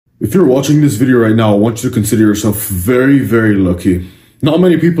If you're watching this video right now, I want you to consider yourself very, very lucky. Not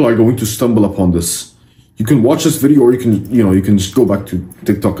many people are going to stumble upon this. You can watch this video, or you can just go back to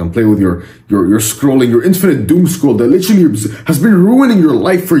TikTok and play with your scrolling, your infinite doom scroll that literally has been ruining your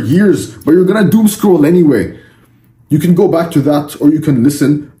life for years, but you're gonna doom scroll anyway. You can go back to that, or you can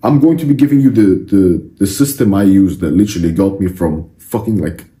listen. I'm going to be giving you the system I use that literally got me from fucking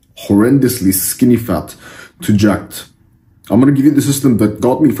like horrendously skinny fat to jacked. I'm gonna give you the system that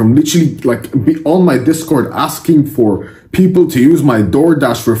got me from literally like be on my Discord asking for people to use my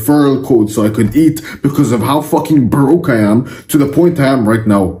DoorDash referral code so I could eat because of how fucking broke I am, to the point I am right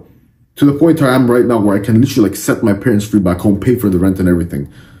now. To the point I am right now where I can literally like set my parents free back home, pay for the rent and everything.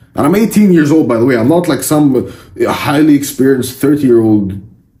 And I'm 18 years old, by the way. I'm not like some highly experienced 30-year-old.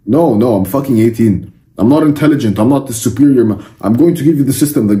 No, I'm fucking 18. I'm not intelligent. I'm not the superior man. I'm going to give you the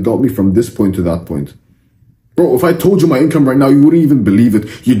system that got me from this point to that point. Bro, if I told you my income right now, you wouldn't even believe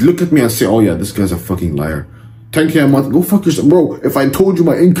it. You'd look at me and say, oh yeah, this guy's a fucking liar. 10K a month, go fuck yourself. Bro, if I told you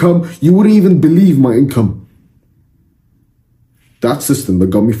my income, you wouldn't even believe my income. That system that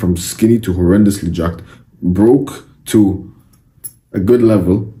got me from skinny to horrendously jacked, broke to a good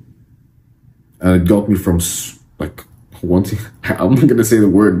level, and it got me from like wanting, I'm not gonna say the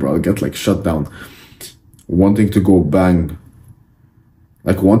word, bro, I'll get like shut down. Wanting to go bang.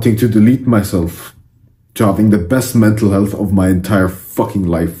 Like wanting to delete myself, to having the best mental health of my entire fucking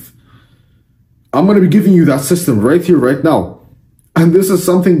life. I'm going to be giving you that system right here, right now. And this is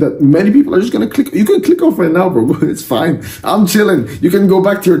something that many people are just going to click. You can click off right now, bro. It's fine. I'm chilling. You can go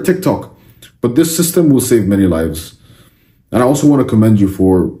back to your TikTok. But this system will save many lives. And I also want to commend you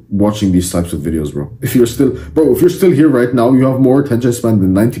for watching these types of videos, bro. If you're still here right now, you have more attention span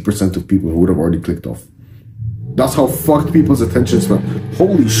than 90% of people who would have already clicked off. That's how fucked people's attention span.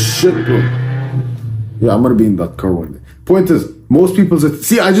 Holy shit, bro. Yeah, I'm gonna be in that car one day. Point is, most people's...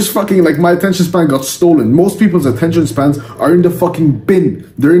 See, I just fucking, like, my attention span got stolen. Most people's attention spans are in the fucking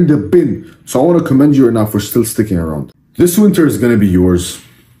bin. They're in the bin. So I want to commend you right now for still sticking around. This winter is gonna be yours.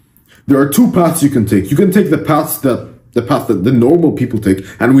 There are two paths you can take. You can take the path that the normal people take,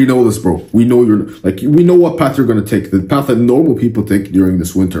 and we know this, bro. We know we know what path you're gonna take. The path that normal people take during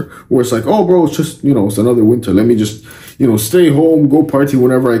this winter, where it's like, oh, bro, it's just, it's another winter. Let me just, stay home, go party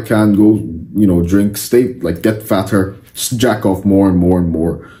whenever I can, go, drink, stay, like, get fatter, just jack off more and more and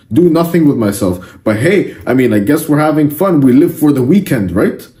more, do nothing with myself. But hey, I mean, I guess we're having fun. We live for the weekend,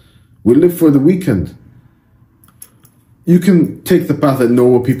 right? We live for the weekend. You can take the path that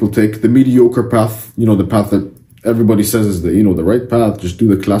normal people take, the mediocre path, the path that everybody says is the right path. Just do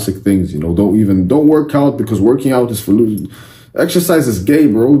the classic things, don't work out because working out is for losing. Exercise is gay,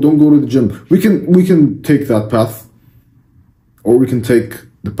 bro. Don't go to the gym. We can take that path, or we can take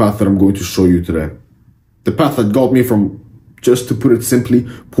the path that I'm going to show you today. The path that got me from, just to put it simply,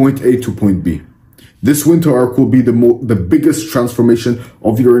 point A to point B. This winter arc will be the biggest transformation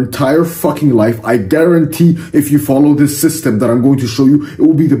of your entire fucking life. I guarantee if you follow this system that I'm going to show you, it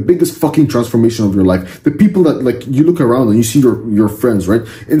will be the biggest fucking transformation of your life. The people that, like, you look around and you see your friends, right?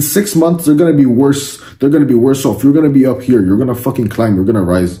 In 6 months, they're going to be worse. They're going to be worse off. You're going to be up here. You're going to fucking climb. You're going to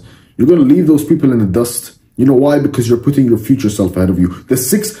rise. You're going to leave those people in the dust. You know why? Because you're putting your future self ahead of you.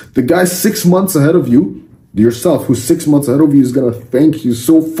 The guy 6 months ahead of you, yourself, who's 6 months ahead of you, is gonna thank you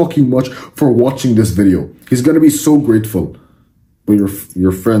so fucking much for watching this video. He's gonna be so grateful. But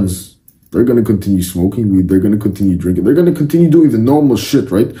your friends, they're gonna continue smoking weed, they're gonna continue drinking, they're gonna continue doing the normal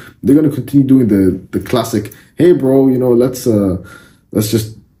shit, right? They're gonna continue doing the classic, hey bro, let's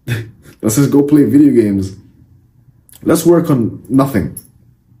just go play video games. Let's work on nothing.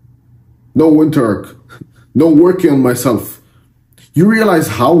 No winter arc. No working on myself. You realize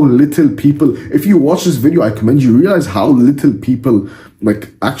how little people, if you watch this video, I commend you, realize how little people, like,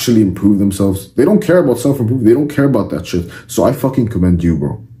 actually improve themselves. They don't care about self-improvement. They don't care about that shit. So I fucking commend you,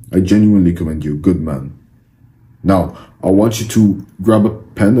 bro. I genuinely commend you. Good man. Now, I want you to grab a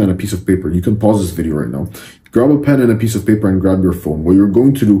pen and a piece of paper. You can pause this video right now. Grab a pen and a piece of paper and grab your phone. What you're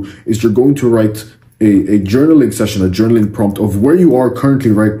going to do is you're going to write a journaling session, a journaling prompt of where you are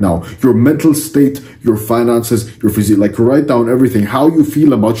currently right now, your mental state, your finances, your physique, like write down everything, how you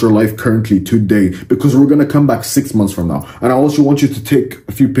feel about your life currently today, because we're going to come back 6 months from now. And I also want you to take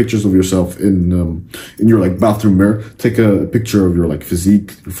a few pictures of yourself in your like bathroom mirror. Take a picture of your like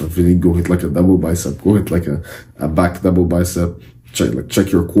physique. Go hit like a double bicep, go hit like a back double bicep,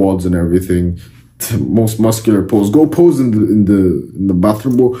 check your quads and everything. Most muscular pose. Go pose in the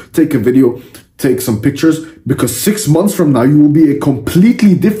bathroom bowl. Take a video. Take some pictures, because 6 months from now, you will be a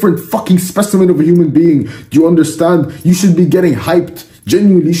completely different fucking specimen of a human being. Do you understand? You should be getting hyped.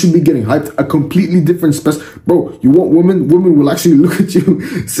 Genuinely, you should be getting hyped. A completely different bro, you want women? Women will actually look at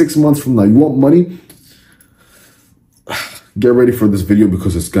you 6 months from now. You want money? Get ready for this video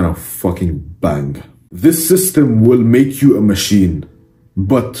because it's gonna fucking bang. This system will make you a machine,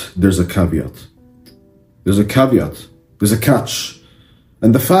 but there's a caveat. There's a caveat. There's a catch.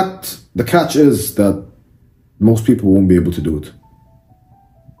 And the catch is that most people won't be able to do it.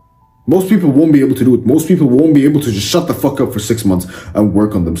 Most people won't be able to do it. Most people won't be able to just shut the fuck up for 6 months and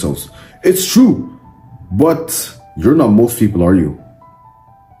work on themselves. It's true, but you're not most people, are you?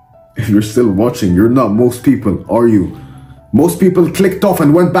 If you're still watching, you're not most people, are you? Most people clicked off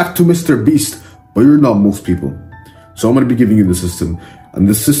and went back to Mr. Beast, but you're not most people. So I'm going to be giving you the system, and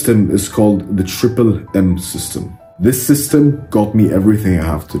this system is called the Triple M system. This system got me everything I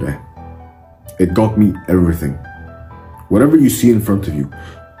have today. It got me everything. Whatever you see in front of you.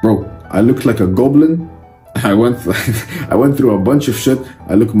 Bro, I looked like a goblin. I went through a bunch of shit.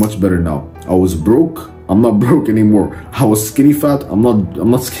 I look much better now. I was broke. I'm not broke anymore. I was skinny fat. I'm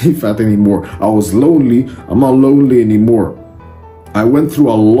not skinny fat anymore. I was lonely. I'm not lonely anymore. I went through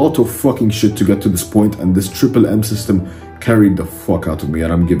a lot of fucking shit to get to this point, and this Triple M system carried the fuck out of me,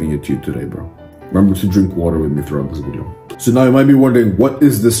 and I'm giving it to you today, bro. Remember to drink water with me throughout this video. So now you might be wondering, what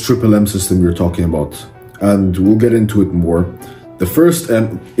is this Triple M system you're talking about? And we'll get into it more. The first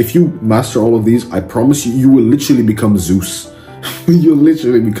M, if you master all of these, I promise you, you will literally become Zeus. You'll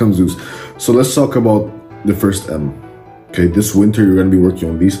literally become Zeus. So let's talk about the first M. Okay, this winter you're going to be working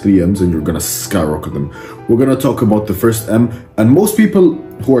on these 3 M's and you're going to skyrocket them. We're going to talk about the first M, and most people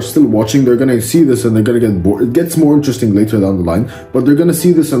who are still watching, they're going to see this and they're going to get bored. It gets more interesting later down the line, but they're going to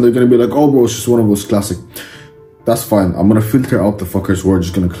see this and they're going to be like, oh bro, it's just one of those classic. That's fine. I'm going to filter out the fuckers who are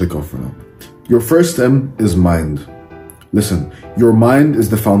just going to click off for now. Your first M is mind. Listen, your mind is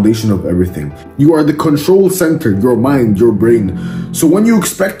the foundation of everything. You are the control center, your mind, your brain. So when you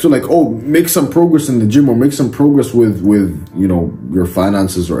expect to make some progress in the gym or make some progress with your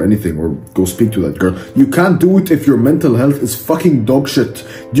finances or anything, or go speak to that girl, you can't do it if your mental health is fucking dog shit.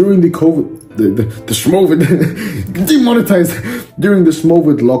 During the COVID, the Schmovid, demonetized, during the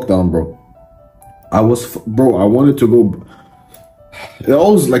Schmovid lockdown, bro. I wanted to go. It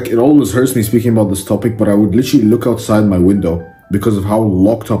always hurts me speaking about this topic, but I would literally look outside my window because of how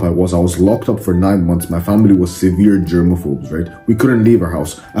locked up I was. I was locked up for 9 months. My family was severe germaphobes, right? We couldn't leave our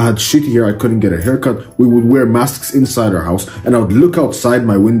house. I had shitty hair. I couldn't get a haircut. We would wear masks inside our house, and I would look outside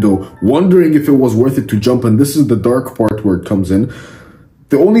my window wondering if it was worth it to jump. And this is the dark part where it comes in.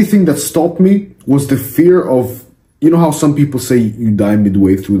 The only thing that stopped me was the fear of, you know how some people say you die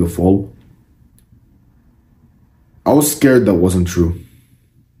midway through the fall? I was scared that wasn't true.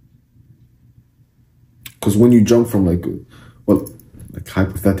 Because when you jump from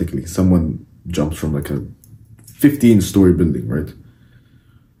hypothetically, someone jumps from a 15-story building, right?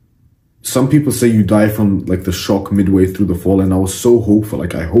 Some people say you die from the shock midway through the fall, and I was so hopeful.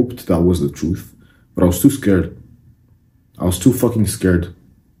 I hoped that was the truth, but I was too scared. I was too fucking scared.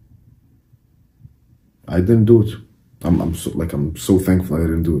 I didn't do it. I'm so thankful I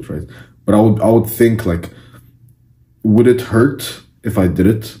didn't do it, right? But I would think would it hurt if I did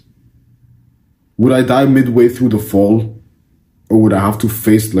it? Would I die midway through the fall? Or would I have to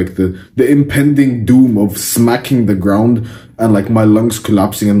face the impending doom of smacking the ground and my lungs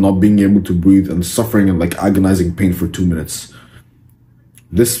collapsing and not being able to breathe and suffering and agonizing pain for 2 minutes?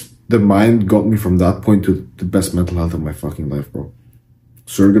 The mind got me from that point to the best mental health of my fucking life, bro.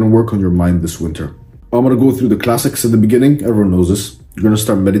 So you're gonna work on your mind this winter. I'm gonna go through the classics at the beginning. Everyone knows this. You're gonna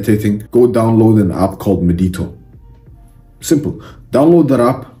start meditating. Go download an app called Medito. Simple. Download that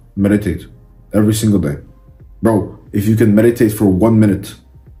app, meditate every single day. Bro, if you can meditate for 1 minute,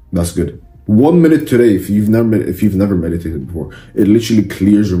 that's good. 1 minute today, if you've never meditated before, it literally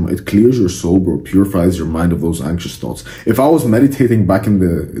clears your mind. It clears your soul, bro. Purifies your mind of those anxious thoughts. If I was meditating back in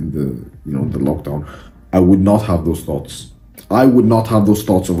the lockdown, I would not have those thoughts. I would not have those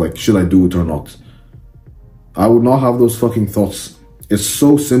thoughts of should I do it or not? I would not have those fucking thoughts. It's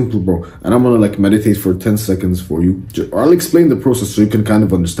so simple, bro. And I'm gonna meditate for 10 seconds for you. I'll explain the process so you can kind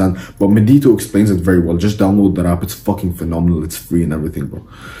of understand. But Medito explains it very well. Just download that app. It's fucking phenomenal. It's free and everything, bro.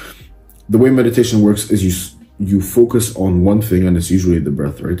 The way meditation works is you focus on one thing, and it's usually the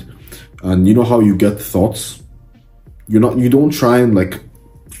breath, right? And you know how you get thoughts? You don't try and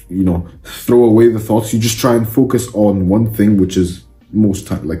throw away the thoughts. You just try and focus on one thing, which is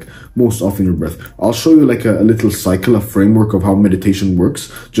most often your breath. I'll show you a little cycle, a framework of how meditation works,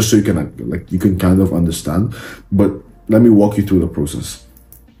 just so you can kind of understand. But let me walk you through the process.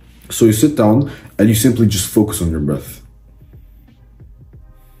 So you sit down and you simply just focus on your breath.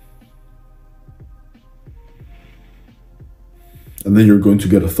 And then you're going to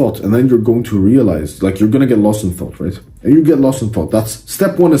get a thought. And then you're going to realize, like, you're going to get lost in thought, right? And you get lost in thought. That's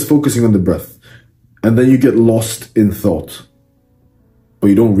step one, is focusing on the breath. And then you get lost in thought. But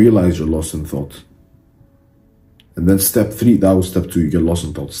you don't realize you're lost in thought. And then step three, that was step two, you get lost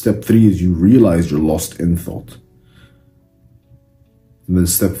in thought. Step three is you realize you're lost in thought. And then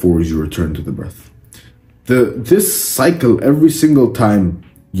step four is you return to the breath. This cycle, every single time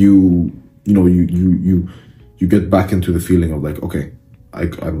you get back into the feeling of like, okay,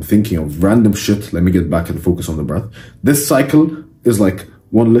 I'm thinking of random shit, let me get back and focus on the breath. This cycle is like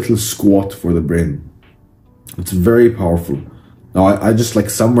one little squat for the brain. It's very powerful. Now, I just like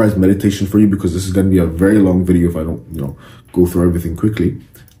summarize meditation for you because this is going to be a very long video if I don't, go through everything quickly.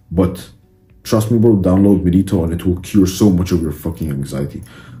 But trust me, bro, download Medito and it will cure so much of your fucking anxiety.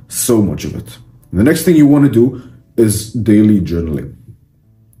 So much of it. And the next thing you want to do is daily journaling.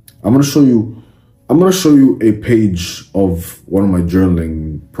 I'm going to show you a page of one of my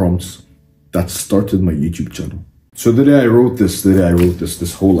journaling prompts that started my YouTube channel. So the day I wrote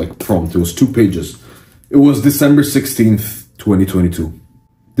this whole like prompt, it was 2 pages. It was December 16th, 2022.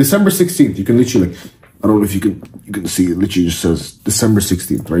 December 16th, you can literally like, I don't know if you can see, it literally just says December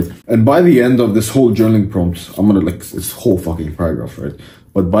 16th, right? And by the end of this whole journaling prompt, I'm gonna like, it's whole fucking paragraph, right?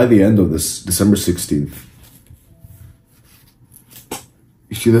 But by the end of this, December 16th,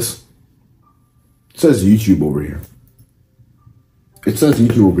 you see this? It says YouTube over here. It says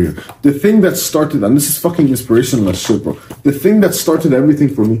YouTube over here. The thing that started, and this is fucking inspirational as shit, bro. The thing that started everything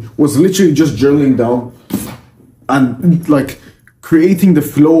for me was literally just journaling down and like creating the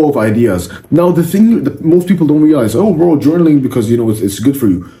flow of ideas. Now, the thing that most people don't realize, oh, bro, journaling because, it's good for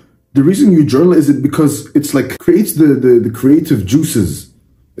you. The reason you journal is it because it's like creates the creative juices.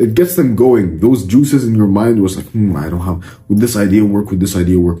 It gets them going. Those juices in your mind was like, I don't have, would this idea work? Would this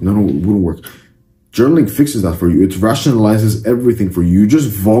idea work? No, it wouldn't work. Journaling fixes that for you. It rationalizes everything for you. You just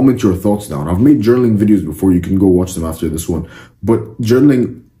vomit your thoughts down. I've made journaling videos before. You can go watch them after this one. But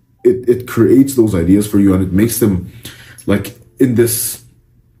journaling, it creates those ideas for you and it makes them like in this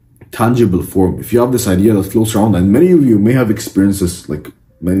tangible form. If you have this idea that floats around, and many of you may have experienced this like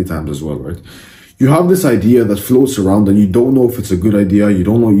many times as well, right? You have this idea that floats around and you don't know if it's a good idea. You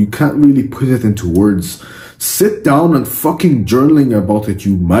don't know. You can't really put it into words. Sit down and fucking journaling about it,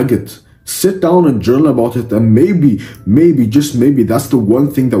 you maggot. Sit down and journal about it, and maybe, just maybe, that's the one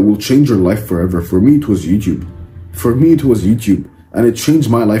thing that will change your life forever. For me, it was YouTube. And it changed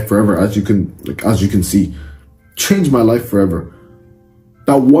my life forever, as you can see. Changed my life forever.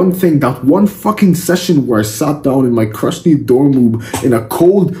 That one thing, that one fucking session where I sat down in my crusty dorm room in a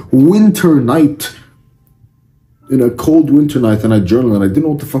cold winter night. And I journaled, and I didn't know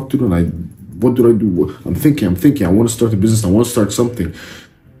what the fuck to do. And what did I do? I'm thinking, I want to start a business, I want to start something.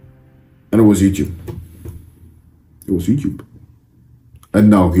 And it was YouTube. And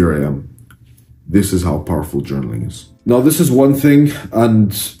now here I am. This is how powerful journaling is. Now, this is one thing,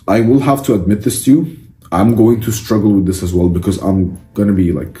 and I will have to admit this to you. I'm going to struggle with this as well because I'm going to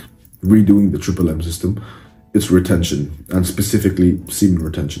be like redoing the Triple M system. It's retention, and specifically semen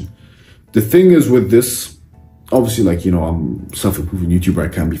retention. The thing is with this, obviously, like, I'm self-improving YouTuber.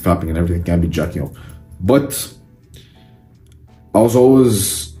 I can't be fapping and everything. I can't be jacking off. But I was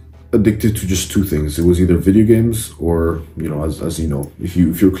always addicted to just 2 things. It was either video games or, as you know, if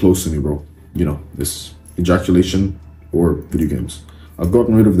you're close to me, bro, this ejaculation or video games. I've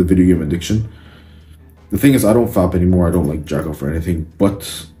gotten rid of the video game addiction. The thing is, I don't fap anymore. I don't like jack off or anything,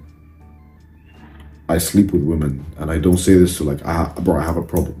 but I sleep with women, and I don't say this to like, bro, I have a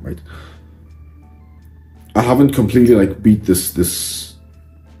problem, right? I haven't completely like beat this.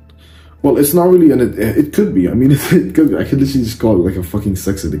 Well, it's not really, and it could be. I mean, it could. I could literally just call it like a fucking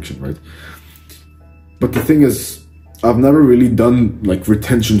sex addiction, right? But the thing is, I've never really done like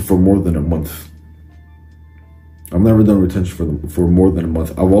retention for more than a month. I've never done retention for more than a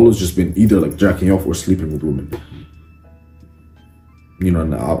month. I've always just been either like jacking off or sleeping with women.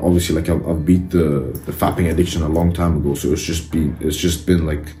 And obviously, like I've beat the fapping addiction a long time ago. So it's just been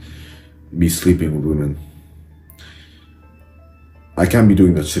like me sleeping with women. I can't be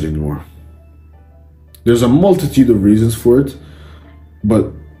doing that shit anymore. There's a multitude of reasons for it,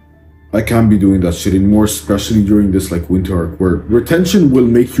 but I can't be doing that shit anymore, especially during this like winter arc where retention will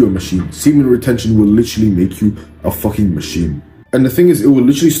make you a machine. Semen retention will literally make you a fucking machine. And the thing is, it will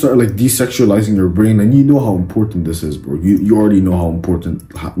literally start like desexualizing your brain, and you know how important this is, bro. You already know how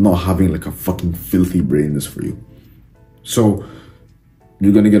important not having like a fucking filthy brain is for you. So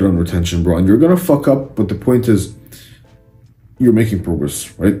you're gonna get on retention, bro, and you're gonna fuck up, but the point is, you're making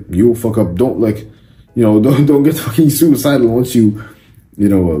progress, right? You will fuck up. Don't like, don't get fucking suicidal once you,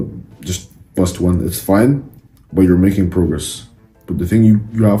 just bust one. It's fine, but you're making progress. But the thing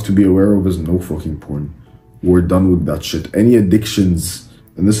you have to be aware of is no fucking porn. We're done with that shit. Any addictions,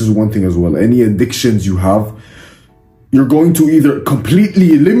 and this is one thing as well, any addictions you have, you're going to either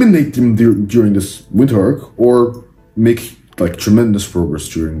completely eliminate them during this winter arc or make like tremendous progress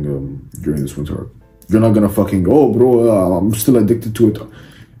during this winter arc. You're not gonna fucking go, oh bro, I'm still addicted to it.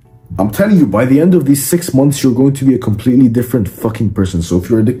 I'm telling you, by the end of these 6 months, you're going to be a completely different fucking person. So if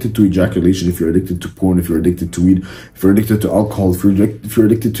you're addicted to ejaculation, if you're addicted to porn, if you're addicted to weed, if you're addicted to alcohol, if you're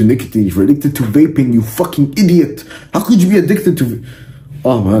addicted to nicotine, if you're addicted to vaping, you fucking idiot. How could you be addicted to...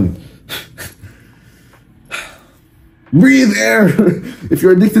 Oh man. Breathe air. If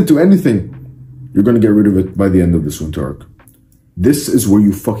you're addicted to anything, you're gonna get rid of it by the end of this winter arc. This is where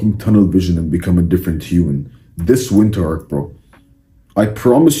you fucking tunnel vision and become a different human. This winter arc, bro. I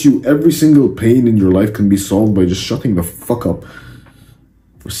promise you, every single pain in your life can be solved by just shutting the fuck up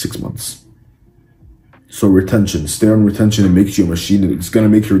for 6 months. So retention, stay on retention. It makes you a machine. It's gonna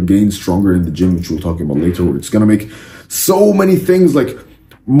make your gains stronger in the gym, which we'll talk about later. It's gonna make so many things like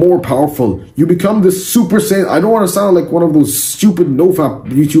more powerful. You become this Super Saiyan. I don't want to sound like one of those stupid nofap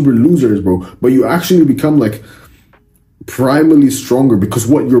YouTuber losers, bro, but you actually become like primally stronger because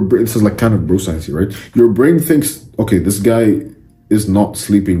what your brain, this is like kind of bro science here, right? Your brain thinks, okay, this guy is not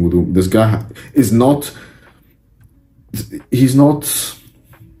sleeping with him. This guy is not, he's not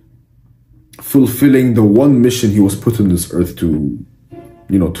fulfilling the one mission he was put on this earth to,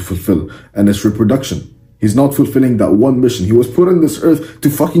 you know, to fulfill, and it's reproduction. He's not fulfilling that one mission. He was put on this earth to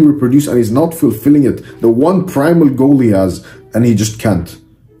fucking reproduce, and he's not fulfilling it. The one primal goal he has, and he just can't.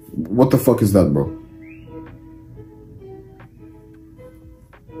 What the fuck is that, bro?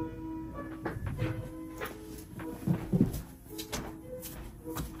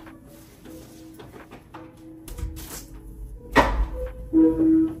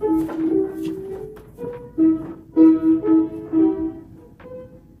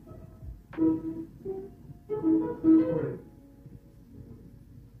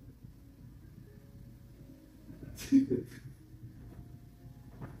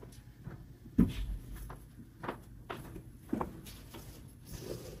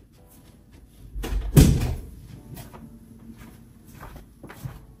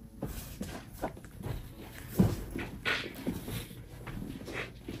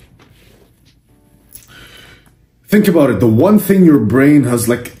 Think about it. The one thing your brain has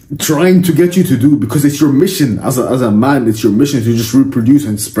like trying to get you to do, because it's your mission as a man, it's your mission to just reproduce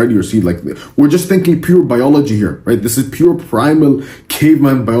and spread your seed. Like, we're just thinking pure biology here, right? This is pure primal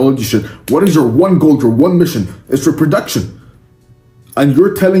caveman biology shit. What is your one goal, your one mission? It's reproduction. And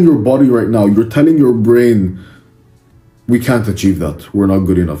you're telling your body right now, you're telling your brain, we can't achieve that. We're not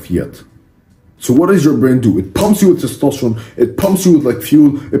good enough yet. So what does your brain do? It pumps you with testosterone. It pumps you with like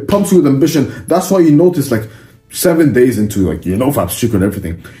fuel. It pumps you with ambition. That's why you notice like 7 days into like, you know, fab chick and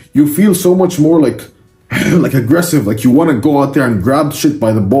everything, you feel so much more like like aggressive, like you want to go out there and grab shit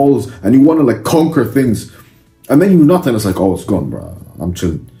by the balls and you want to like conquer things, and then you nut and it's like, oh, it's gone, bro, I'm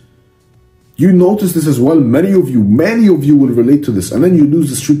chilling. You notice this as well. Many of you will relate to this, and then you lose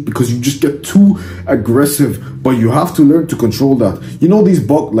the streak because you just get too aggressive. But you have to learn to control that. You know, these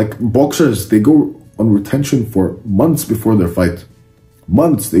boxers, they go on retention for months before their fight.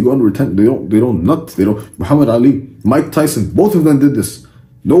 Months. They go on retention. They don't nut. Muhammad Ali, Mike Tyson, both of them did this.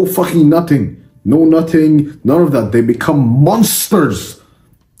 No fucking nutting. No nutting. None of that. They become monsters.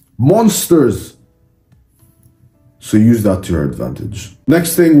 Monsters. So use that to your advantage.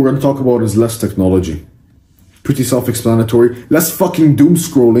 Next thing we're going to talk about is less technology. Pretty self-explanatory. Less fucking doom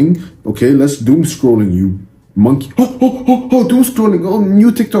scrolling. Okay, less doom scrolling, you monkey. Oh, doom scrolling. Oh,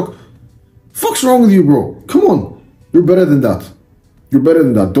 new TikTok. Fuck's wrong with you, bro? Come on. You're better than that. You're better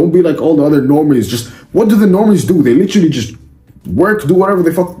than that. Don't be like all the other normies. Just, what do the normies do? They literally just work, do whatever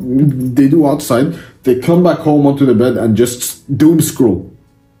they do outside. They come back home onto the bed and just doom scroll.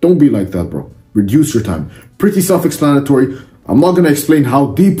 Don't be like that, bro. Reduce your time. Pretty self-explanatory. I'm not going to explain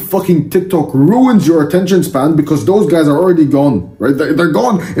how deep fucking TikTok ruins your attention span, because those guys are already gone, right? They're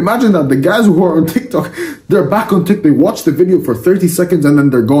gone. Imagine that. The guys who are on TikTok, they're back on TikTok. They watch the video for 30 seconds and then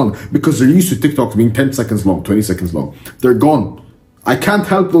they're gone, because they're used to TikTok being 10 seconds long, 20 seconds long. They're gone. I can't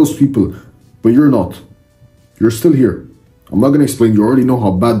help those people, but you're not. You're still here. I'm not going to explain. You already know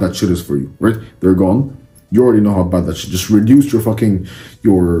how bad that shit is for you, right? They're gone. You already know how bad that shit. Just reduce your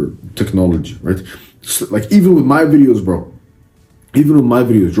technology, right? So, like, even with my videos, bro. Even with my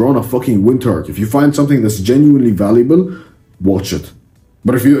videos, you're on a fucking winter arc. If you find something that's genuinely valuable, watch it.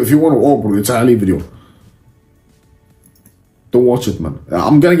 But if you want to, oh bro, it's an Ali video, don't watch it, man.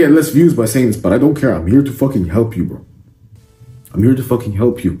 I'm gonna get less views by saying this, but I don't care. I'm here to fucking help you, bro. I'm here to fucking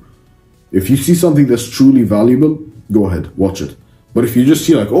help you. If you see something that's truly valuable, go ahead, watch it. But if you just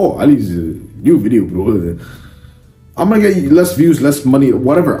see like, oh, Ali's new video, bro, I'm gonna get less views, less money,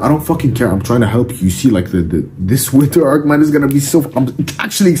 whatever. I don't fucking care. I'm trying to help you. You see, like this winter arc, man, is gonna be so. I'm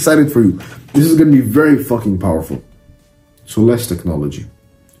actually excited for you. This is gonna be very fucking powerful. So less technology.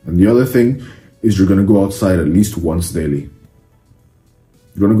 And the other thing is you're gonna go outside at least once daily.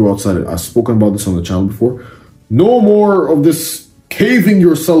 You're gonna go outside. I've spoken about this on the channel before. No more of this caving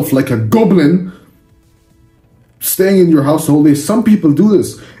yourself like a goblin, staying in your house the whole day. Some people do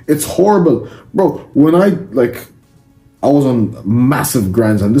this. It's horrible, bro. When I was on massive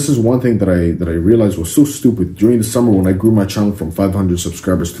grinds, and this is one thing that I realized was so stupid. During the summer when I grew my channel from 500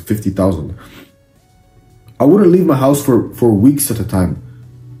 subscribers to 50,000, I wouldn't leave my house for weeks at a time.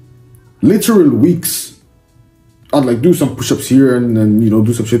 Literal weeks. I'd like do some push-ups here and then, you know,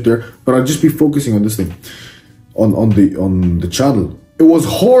 do some shit there, but I'd just be focusing on this thing, on the channel. It was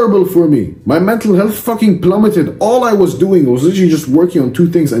horrible for me. My mental health fucking plummeted. All I was doing was literally just working on two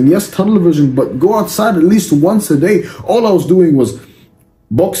things. And yes, tunnel vision, but go outside at least once a day. All I was doing was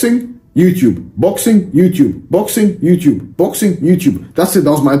boxing, YouTube, boxing, YouTube, boxing, YouTube, boxing, YouTube. That's it.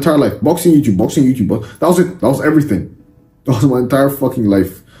 That was my entire life. Boxing, YouTube, boxing, YouTube. That was it. That was everything. That was my entire fucking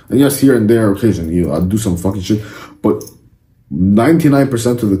life. And yes, here and there, occasionally, you know, I'd do some fucking shit. But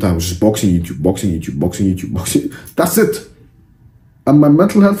 99% of the time, it was just boxing, YouTube, boxing, YouTube, boxing, YouTube, boxing. That's it. And my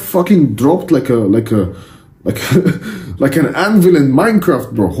mental health fucking dropped like an anvil in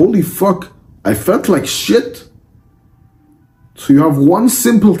Minecraft, bro. Holy fuck. I felt like shit. So you have one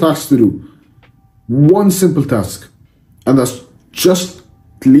simple task to do. One simple task. And that's just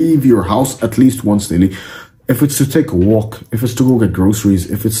leave your house at least once daily. If it's to take a walk, if it's to go get groceries,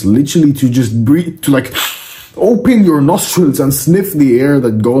 if it's literally to just breathe, to like open your nostrils and sniff the air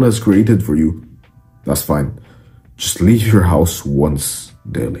that God has created for you, that's fine. Just leave your house once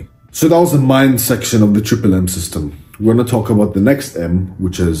daily. So that was the mind section of the Triple M system. We're going to talk about the next M,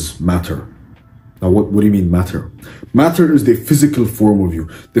 which is matter. Now, what do you mean matter? Matter is the physical form of you.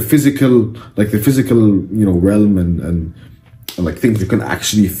 The physical, you know, realm and like things you can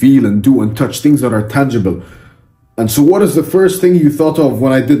actually feel and do and touch, things that are tangible. And so what is the first thing you thought of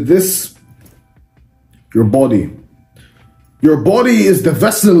when I did this? Your body. Your body is the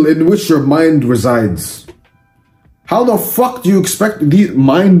vessel in which your mind resides. How the fuck do you expect these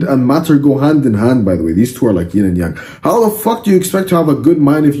mind and matter go hand in hand, by the way? These two are like yin and yang. How the fuck do you expect to have a good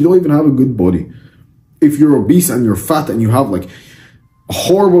mind if you don't even have a good body? If you're obese and you're fat and you have like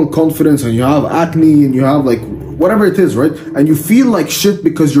horrible confidence and you have acne and you have like whatever it is, right? And you feel like shit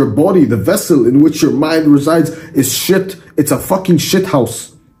because your body, the vessel in which your mind resides, is shit. It's a fucking shit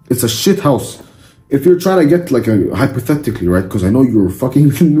house. It's a shit house. If you're trying to get like a, hypothetically, right? Because I know you're a fucking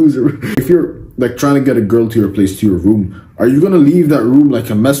loser. If you're like trying to get a girl to your place, to your room, are you gonna leave that room like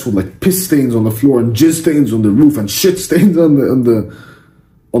a mess with like piss stains on the floor and jizz stains on the roof and shit stains on the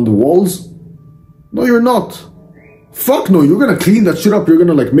walls? No, you're not. Fuck no, you're gonna clean that shit up. You're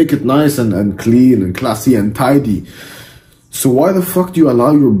gonna like make it nice and clean and classy and tidy. So why the fuck do you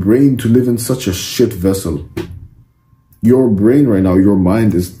allow your brain to live in such a shit vessel? Your brain right now, your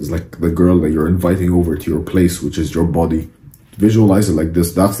mind is like the girl that you're inviting over to your place, which is your body. Visualize it like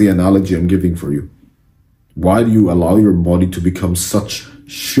this. That's the analogy I'm giving for you. Why do you allow your body to become such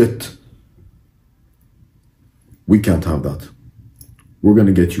shit? We can't have that. We're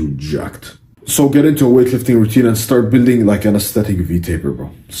gonna get you jacked. So get into a weightlifting routine and start building like an aesthetic V-taper,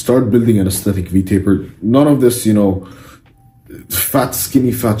 bro. Start building an aesthetic V-taper. None of this, you know, fat,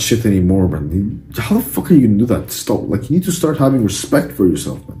 skinny, fat shit anymore, man. How the fuck are you gonna do that? Stop. Like, you need to start having respect for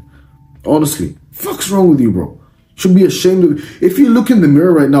yourself, man. Honestly. Fuck's wrong with you, bro? Should be ashamed of. If you look in the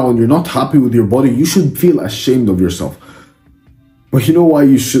mirror right now and you're not happy with your body, you should feel ashamed of yourself. But you know why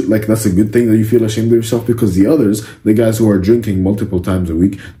you should, like, that's a good thing that you feel ashamed of yourself? Because the others, the guys who are drinking multiple times a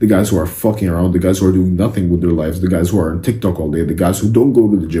week, the guys who are fucking around, the guys who are doing nothing with their lives, the guys who are on TikTok all day, the guys who don't go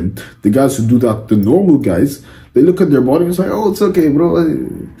to the gym, the guys who do that, the normal guys, they look at their body and say, oh, it's okay,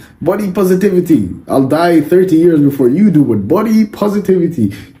 bro. Body positivity. I'll die 30 years before you do, but body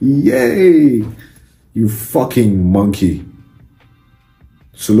positivity. Yay. You fucking monkey.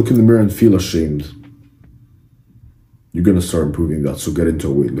 So look in the mirror and feel ashamed. You're going to start improving that. So get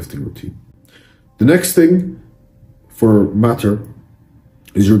into a weightlifting routine. The next thing for matter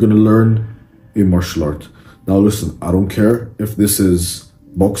is you're going to learn a martial art. Now listen, I don't care if this is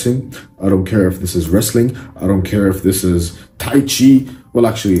boxing. I don't care if this is wrestling. I don't care if this is Tai Chi. Well,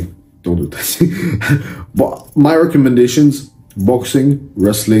 actually, don't do Tai Chi. But my recommendations, boxing,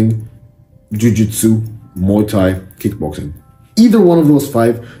 wrestling, Jiu-Jitsu, Muay Thai, kickboxing. Either one of those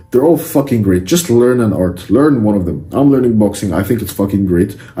five, they're all fucking great. Just learn an art. Learn one of them. I'm learning boxing. I think it's fucking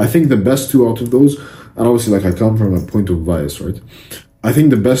great. I think the best two out of those and obviously, like, I come from a point of bias, right? I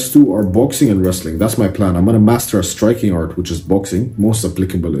think the best two are boxing and wrestling. That's my plan. I'm gonna master a striking art, which is boxing, most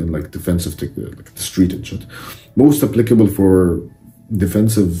applicable in like defensive, like the street and shit. Most applicable for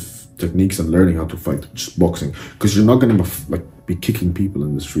defensive techniques and learning how to fight, just boxing, because you're not gonna be kicking people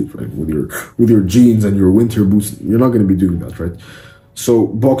in the street, right? With your jeans and your winter boots, you're not gonna be doing that, right? So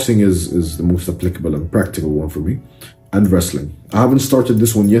boxing is the most applicable and practical one for me, and wrestling. I haven't started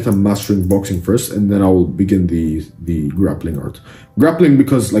this one yet. I'm mastering boxing first, and then I will begin the grappling art. Grappling,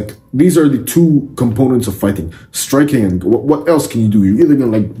 because like these are the two components of fighting: striking and what else can you do? You're either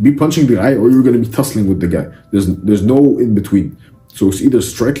gonna like be punching the guy, or you're gonna be tussling with the guy. There's no in between. So it's either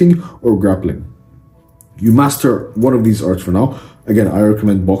striking or grappling. You master one of these arts for now. Again, I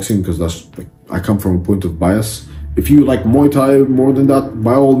recommend boxing because that's like, I come from a point of bias. If you like Muay Thai more than that,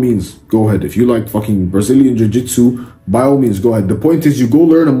 by all means, go ahead. If you like fucking Brazilian Jiu-Jitsu, by all means, go ahead. The point is you go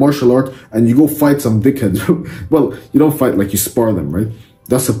learn a martial art and you go fight some dickheads. Well, you don't fight, like you spar them, right?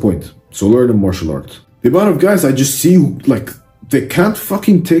 That's the point. So learn a martial art. The amount of guys I just see who, like, they can't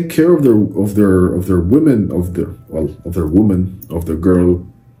fucking take care of their women, of their girl,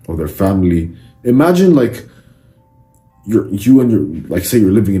 of their family. Imagine like you and your, like, say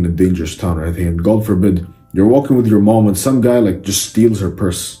you're living in a dangerous town or anything, and God forbid, you're walking with your mom and some guy like just steals her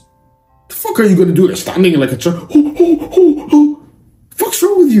purse. The fuck are you gonna do? They're standing like a child. Fuck's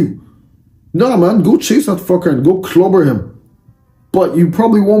wrong with you? Nah, man, go chase that fucker and go clobber him. But you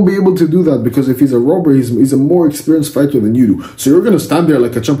probably won't be able to do that because if he's a robber, he's a more experienced fighter than you do. So you're gonna stand there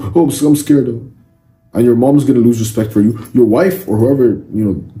like a chump. Oh, I'm scared of him. And your mom's gonna lose respect for you. Your wife or whoever, you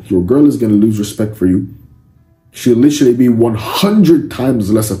know, your girl is gonna lose respect for you. She'll literally be 100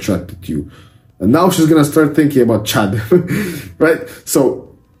 times less attracted to you. And now she's gonna start thinking about Chad, right?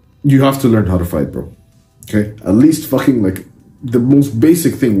 So you have to learn how to fight, bro. Okay? At least fucking like the most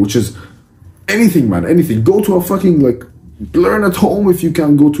basic thing, which is anything, man, anything. Go to a fucking like, learn at home if you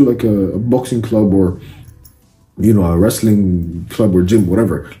can. Go to like a boxing club or, you know, a wrestling club or gym,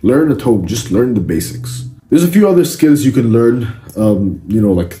 whatever. Learn at home, just learn the basics. There's a few other skills you can learn. You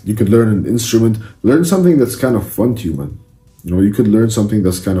know, like you could learn an instrument. Learn something that's kind of fun to you, man. You know, you could learn something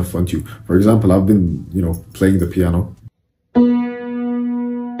that's kind of fun to you. For example, I've been, you know, playing the piano.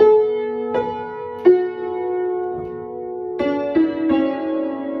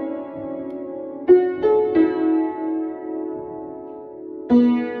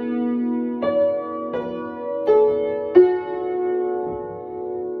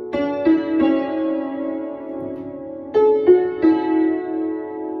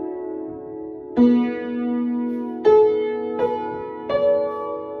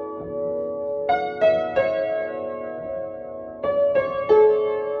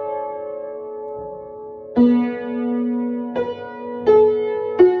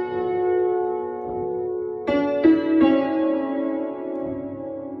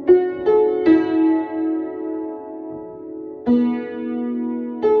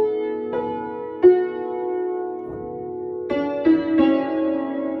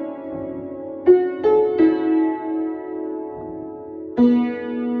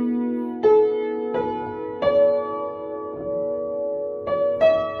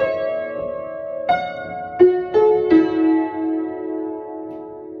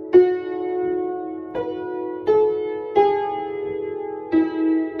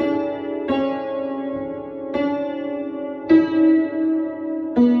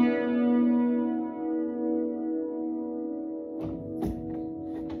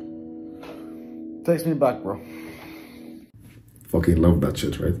 Takes me back, bro. Fucking love that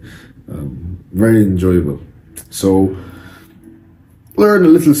shit, right? Very enjoyable. So learn a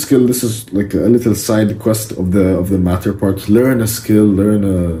little skill. This is like a little side quest of the matter part. Learn a skill,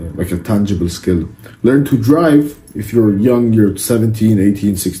 learn like a tangible skill. Learn to drive. If you're young, you're 17,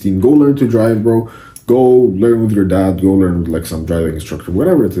 18, 16, go learn to drive, bro. Go learn with your dad, go learn with like some driving instructor,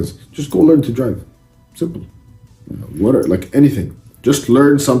 whatever it is. Just go learn to drive. Simple. Whatever, like anything. Just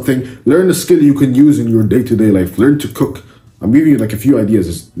learn something. Learn a skill you can use in your day-to-day life. Learn to cook. I'm giving you like a few ideas.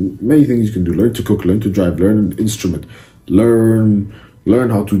 There's many things you can do. Learn to cook, learn to drive, learn an instrument, learn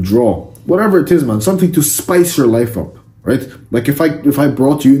how to draw. Whatever it is, man. Something to spice your life up, right? Like if I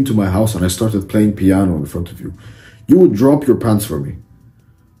brought you into my house and I started playing piano in front of you, you would drop your pants for me.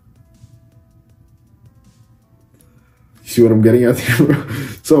 See what I'm getting at here?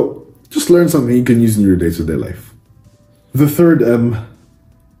 So just learn something you can use in your day-to-day life. The third M,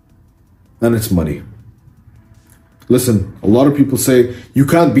 and it's money. Listen, a lot of people say you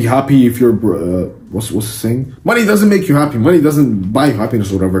can't be happy if you're what's the saying? Money doesn't make you happy. Money doesn't buy happiness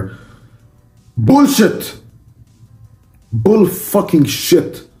or whatever. Bullshit. Bull fucking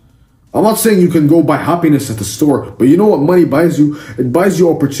shit. I'm not saying you can go buy happiness at the store, but you know what money buys you? It buys you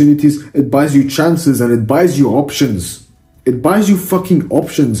opportunities, it buys you chances, and it buys you options. It buys you fucking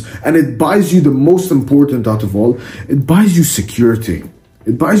options, and it buys you the most important out of all. It buys you security.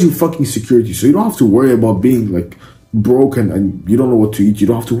 It buys you fucking security. So you don't have to worry about being like broken and you don't know what to eat. You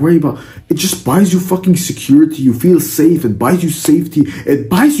don't have to worry about it. Just buys you fucking security. You feel safe. It buys you safety. It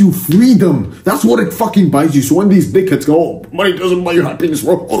buys you freedom. That's what it fucking buys you. So when these dickheads go, oh, money doesn't buy you happiness,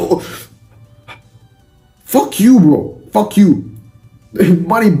 bro. Oh. Fuck you, bro. Fuck you.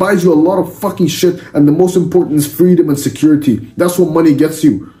 Money buys you a lot of fucking shit, and the most important is freedom and security. That's what money gets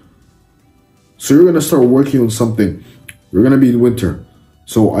you. So you're gonna start working on something. You're gonna be in winter.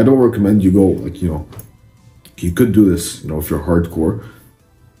 So I don't recommend you go, like, you know, you could do this, you know, if you're hardcore.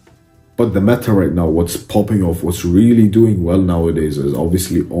 But the meta right now, what's popping off, what's really doing well nowadays is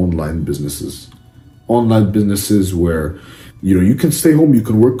obviously online businesses. Online businesses where, you know, you can stay home, you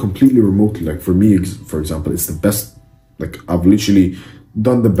can work completely remotely. Like for me, for example, it's the best. Like I've literally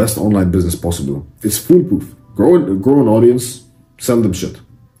done the best online business possible. It's foolproof. Grow an audience, sell them shit.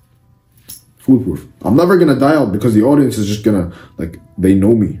 Foolproof. I'm never gonna die out because the audience is just gonna, like, they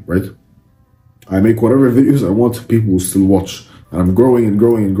know me, right? I make whatever videos I want, people will still watch. And I'm growing and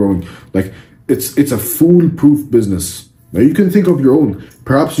growing and growing. Like, it's a foolproof business. Now you can think of your own.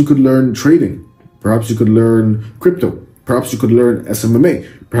 Perhaps you could learn trading. Perhaps you could learn crypto. Perhaps you could learn SMMA.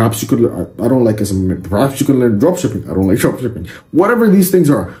 Perhaps you could learn, I don't like SMMA. Perhaps you could learn dropshipping. I don't like dropshipping. Whatever these things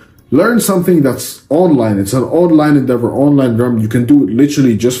are, learn something that's online. It's an online endeavor, online realm. You can do it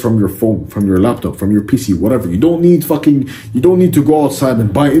literally just from your phone, from your laptop, from your PC, whatever. You don't need to go outside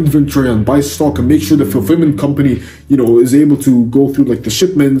and buy inventory and buy stock and make sure the fulfillment company, you know, is able to go through like the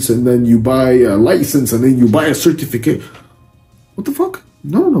shipments, and then you buy a license and then you buy a certificate. What the fuck?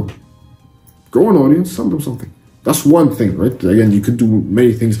 No. Grow an audience, sell them something. That's one thing, right? Again, you could do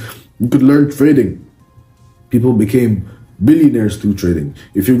many things. You could learn trading. People became billionaires through trading.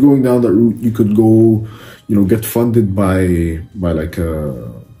 If you're going down that route, you could go, you know, get funded by like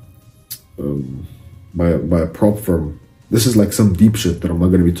by a prop firm. This is like some deep shit that I'm not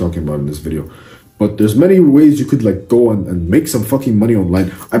going to be talking about in this video. But there's many ways you could like go and make some fucking money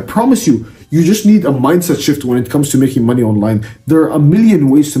online. I promise you, you just need a mindset shift when it comes to making money online. There are a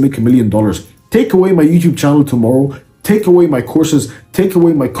million ways to make $1 million. Take away my YouTube channel tomorrow, take away my courses, take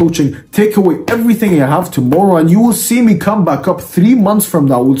away my coaching, take away everything I have tomorrow, and you will see me come back up 3 months from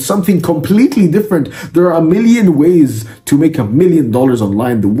now with something completely different. There are a million ways to make $1 million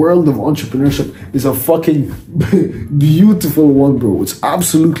online. The world of entrepreneurship is a fucking beautiful one, bro. It's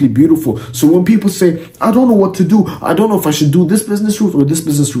absolutely beautiful. So when people say, I don't know what to do, I don't know if I should do this business route or this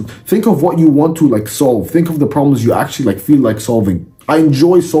business route, think of what you want to like solve. Think of the problems you actually like feel like solving. I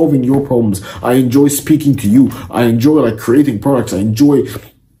enjoy solving your problems. I enjoy speaking to you. I enjoy like creating products. I enjoy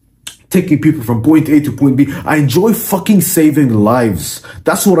taking people from point A to point B. I enjoy fucking saving lives.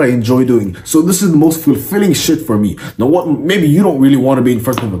 That's what I enjoy doing. So this is the most fulfilling shit for me. Now what, maybe you don't really want to be in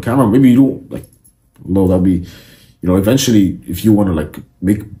front of a camera. Maybe you don't like, no, that'll be, you know, eventually if you want to like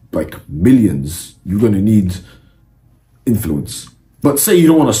make like millions, you're going to need influence. But say you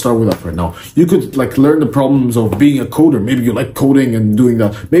don't want to start with that right now. You could like learn the problems of being a coder. Maybe you like coding and doing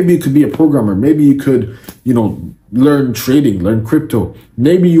that. Maybe you could be a programmer. Maybe you could, you know, learn trading, learn crypto.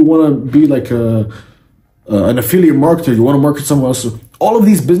 Maybe you want to be like an affiliate marketer. You want to market someone else. All of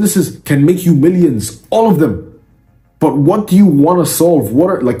these businesses can make you millions. All of them. But what do you want to solve?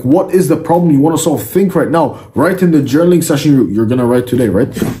 What is the problem you want to solve? Think right now. Write in the journaling session you're going to write today,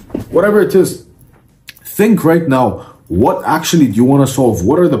 right? Whatever it is. Think right now. What actually do you want to solve?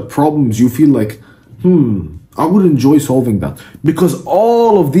 What are the problems you feel like, I would enjoy solving that? Because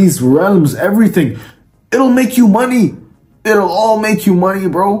all of these realms, everything, it'll make you money. It'll all make you money,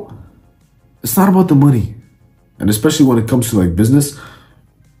 bro. It's not about the money. And especially when it comes to like business,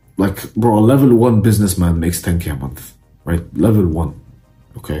 like, bro, a level 1 businessman makes 10K a month, right? Level 1.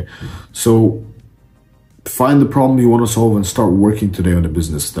 Okay. So find the problem you want to solve and start working today on a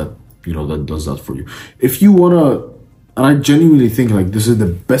business that, you know, that does that for you. If you want to, and I genuinely think like this is the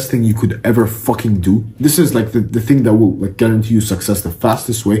best thing you could ever fucking do. This is like the thing that will like guarantee you success the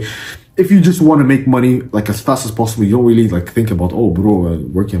fastest way. If you just want to make money like as fast as possible, you don't really like think about, oh bro,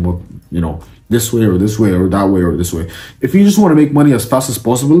 working about, you know, this way or that way or this way. If you just want to make money as fast as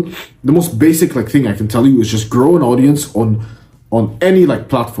possible, the most basic like thing I can tell you is just grow an audience on any like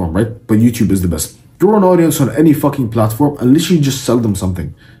platform, right? But YouTube is the best. Grow an audience on any fucking platform and literally just sell them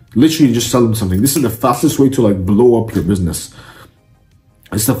something. Literally just sell them something. This is the fastest way to like blow up your business.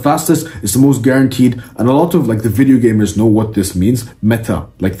 It's the fastest, it's the most guaranteed, and a lot of like the video gamers know what this means. Meta,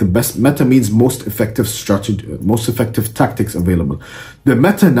 like the best, meta means most effective strategy, most effective tactics available. The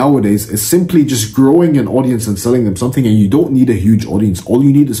meta nowadays is simply just growing an audience and selling them something, and you don't need a huge audience. All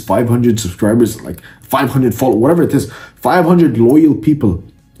you need is 500 subscribers, like 500 followers, whatever it is, 500 loyal people.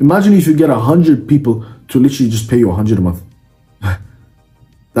 Imagine if you get 100 people to literally just pay you 100 a month.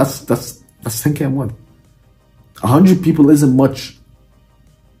 that's 10K a month. 100 people isn't much.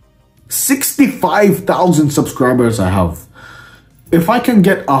 65,000 subscribers I have. If I can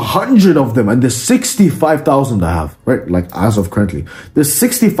get 100 of them, and there's 65,000 I have, right? Like as of currently, there's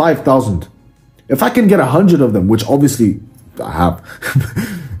 65,000. If I can get 100 of them, which obviously I have,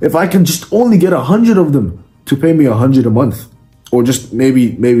 if I can just only get 100 of them to pay me 100 a month, or just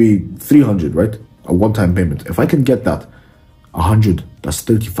maybe 300, right? A one-time payment. If I can get that, 100, that's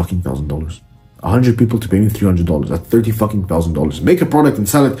 $30,000. 100 people to pay me $300. That's $30,000. Make a product and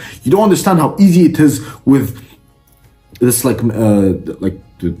sell it. You don't understand how easy it is with this, like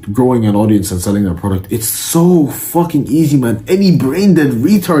growing an audience and selling a product. It's so fucking easy, man. Any brain dead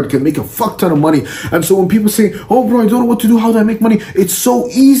retard can make a fuck ton of money. And so when people say, "Oh, bro, I don't know what to do. How do I make money?" It's so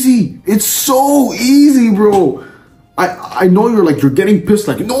easy. It's so easy, bro. I know you're getting pissed.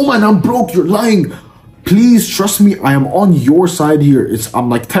 Like, no, man, I'm broke. You're lying. Please trust me, I am on your side here. I'm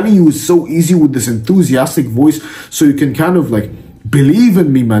like telling you, it's so easy with this enthusiastic voice, so you can kind of like believe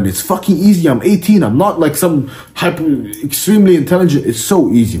in me, man. It's fucking easy. I'm 18. I'm not like some extremely intelligent. It's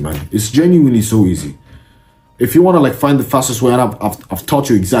so easy, man. It's genuinely so easy. If you want to like find the fastest way, and I've taught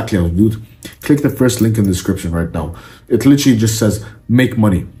you exactly how to do it, click the first link in the description right now. It literally just says make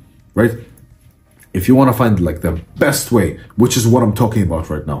money, right? If you want to find like the best way, which is what I'm talking about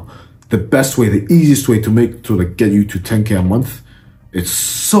right now, the best way, the easiest way to get you to 10K a month, it's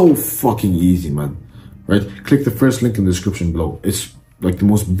so fucking easy, man. Right? Click the first link in the description below. It's like the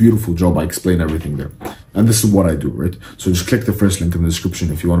most beautiful job. I explain everything there. And this is what I do, right? So just click the first link in the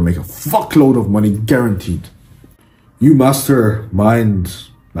description if you want to make a fuckload of money, guaranteed. You master mind,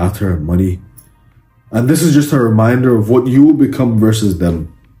 matter, money. And this is just a reminder of what you will become versus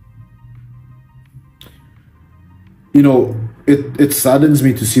them. You know, it saddens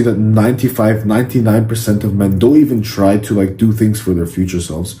me to see that 99% of men don't even try to like do things for their future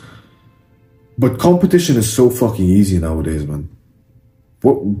selves. But competition is so fucking easy nowadays, man.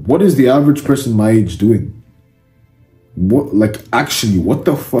 What is the average person my age doing? What, like, actually, what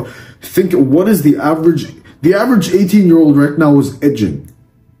the fuck? Think, what is the average 18-year-old right now is edging.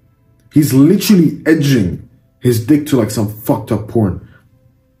 He's literally edging his dick to like some fucked up porn.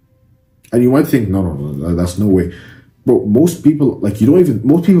 And you might think, no, that's no way. Bro, most people, like,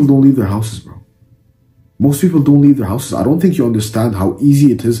 most people don't leave their houses, bro. Most people don't leave their houses. I don't think you understand how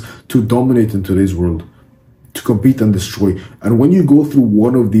easy it is to dominate in today's world, to compete and destroy. And when you go through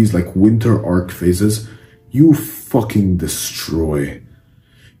one of these, like, winter arc phases, you fucking destroy.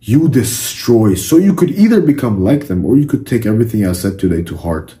 You destroy. So you could either become like them, or you could take everything I said today to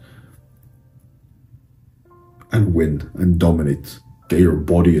heart and win and dominate. Get your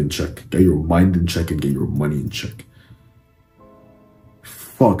body in check, get your mind in check, and get your money in check.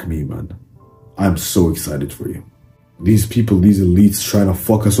 Fuck me, man. I'm so excited for you. These people, these elites trying to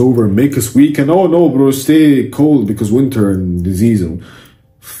fuck us over and make us weak, and oh no, bro, stay cold because winter and disease, and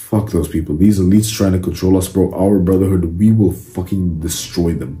fuck those people. These elites trying to control us, bro. Our brotherhood, we will fucking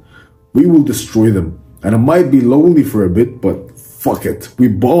destroy them. We will destroy them. And it might be lonely for a bit, but fuck it. We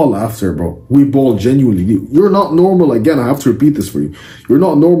ball after, bro. We ball genuinely. You're not normal. Again, I have to repeat this for you. You're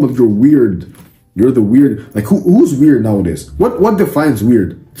not normal. You're weird. You're the weird. Like, who's weird nowadays? What defines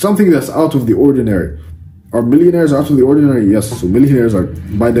weird? Something that's out of the ordinary. Are millionaires out of the ordinary? Yes. So millionaires are,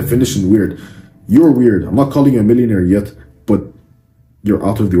 by definition, weird. You're weird. I'm not calling you a millionaire yet, but you're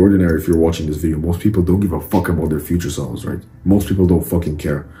out of the ordinary if you're watching this video. Most people don't give a fuck about their future selves, right? Most people don't fucking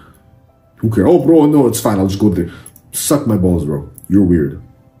care. Who cares? Oh, bro, no, it's fine. I'll just go there. Suck my balls, bro. You're weird,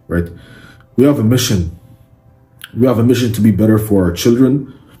 right? We have a mission. We have a mission to be better for our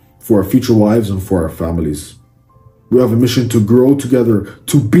children, for our future wives, and for our families. We have a mission to grow together,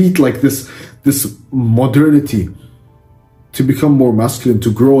 to beat like this modernity, to become more masculine,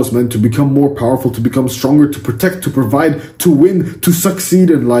 to grow as men, to become more powerful, to become stronger, to protect, to provide, to win, to succeed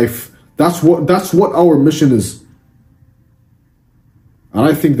in life. That's what our mission is. And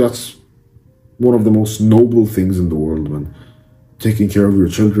I think that's one of the most noble things in the world, man. Taking care of your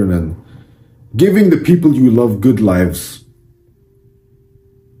children and giving the people you love good lives.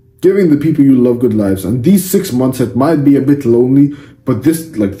 Giving the people you love good lives. And these 6 months, it might be a bit lonely, but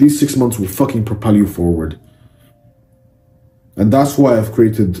these 6 months will fucking propel you forward. And that's why I've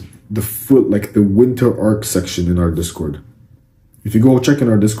created the winter arc section in our Discord. If you go check in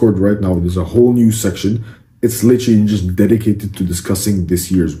our Discord right now, there's a whole new section. It's literally just dedicated to discussing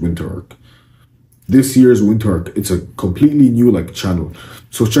this year's winter arc. This year's winter arc. It's a completely new like channel.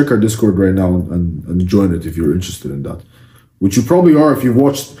 So check our Discord right now and join it if you're interested in that. Which you probably are if you've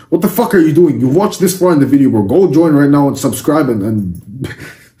watched. What the fuck are you doing? You watched this far in the video, bro. Go join right now and subscribe and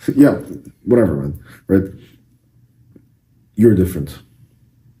yeah, whatever, man. Right? You're different.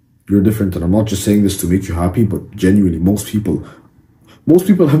 You're different, and I'm not just saying this to make you happy, but genuinely, most people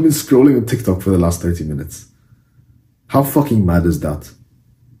have been scrolling on TikTok for the last 30 minutes. How fucking mad is that?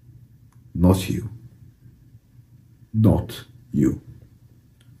 Not you. Not you.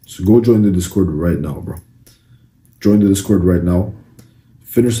 So go join the Discord right now, bro. Join the Discord right now.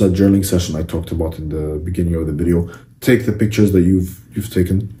 Finish that journaling session I talked about in the beginning of the video. Take the pictures that you've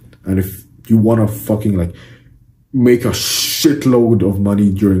taken. And if you want to fucking like make a shitload of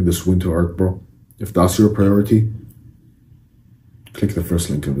money during this winter arc, bro, if that's your priority, click the first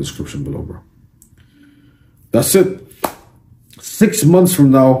link in the description below, bro. That's it. 6 months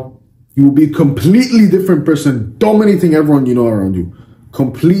from now, you will be a completely different person, dominating everyone you know around you,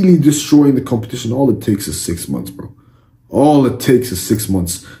 completely destroying the competition. All it takes is 6 months, bro. All it takes is 6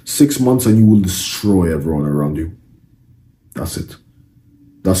 months. 6 months and you will destroy everyone around you. That's it.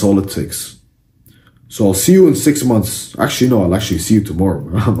 That's all it takes. So I'll see you in 6 months. Actually, no, I'll actually see you tomorrow.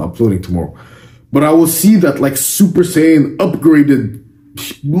 I'm uploading tomorrow. But I will see that like Super Saiyan upgraded,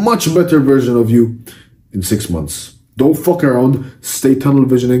 much better version of you in 6 months. Don't fuck around. Stay tunnel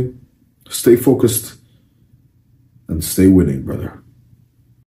visioning. Stay focused. And stay winning, brother.